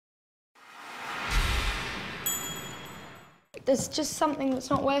there's just something that's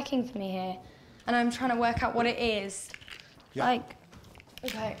not working for me here. And I'm trying to work out what it is. Yeah. Like,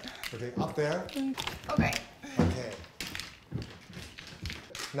 okay. Okay, up there. Okay. Okay.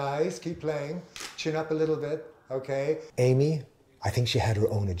 Nice, keep playing. Chin up a little bit, okay. Amy, I think she had her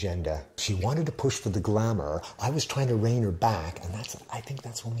own agenda. She wanted to push for the glamour. I was trying to rein her back, and I think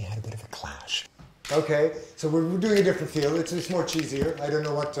that's when we had a bit of a clash. Okay, so we're doing a different feel. It's more cheesier. I don't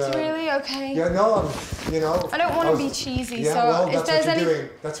know what... Really? Okay. Yeah, no, you know... I don't want to be cheesy, yeah, so well, if there's any...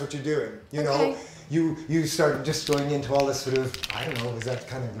 That's what you're doing, you Okay. know? You start just going into all this sort of, I don't know, is that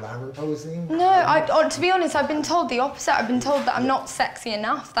kind of glamour posing? No, to be honest, I've been told the opposite. I've been told that I'm not sexy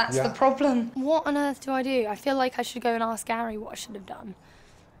enough. That's the problem. What on earth do I do? I feel like I should go and ask Gary what I should have done.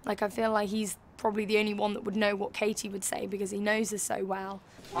 Like, I feel like he's probably the only one that would know what Katie would say because he knows her so well.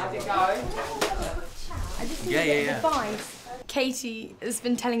 How's it going? I just need a bit of advice. Katie has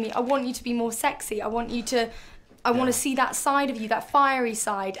been telling me, I want you to be more sexy. I want to see that side of you, that fiery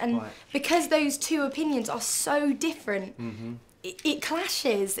side. And because those two opinions are so different, it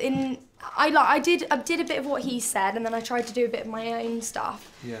clashes. I did a bit of what he said, and then I tried to do a bit of my own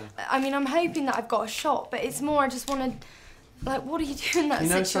stuff. Yeah. I mean, I'm hoping that I've got a shot, but it's more I just want to, like, what do you do in that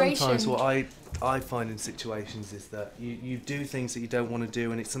situation? You know, sometimes what I find in situations is that you do things that you don't want to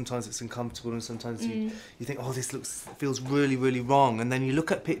do, and sometimes it's uncomfortable, and sometimes you think, oh, this feels really, really wrong, and then you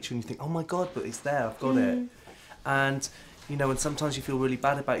look at a picture and you think, oh my God, but it's there, I've got it. And you know, and sometimes you feel really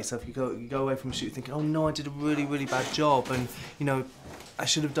bad about yourself. You go away from a shoot thinking, oh no, I did a really, really bad job, and you know, I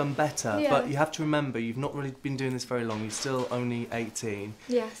should have done better. Yeah. But you have to remember, you've not really been doing this very long. You're still only 18.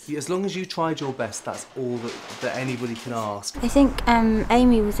 Yes. As long as you tried your best, that's all that anybody can ask. I think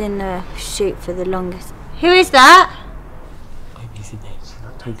Amy was in the shoot for the longest. Who is that? Amy's in there. She's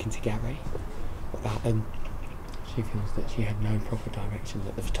not talking to Gary about she feels that she had no proper direction,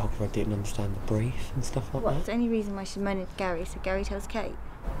 that the photographer didn't understand the brief and stuff like that. What's the only reason why she's moaning to Gary, so Gary tells Kate?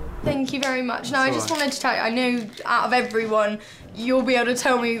 Thank you very much. No, I just wanted to tell you, I know out of everyone, you'll be able to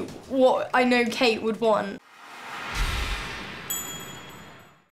tell me what I know Kate would want.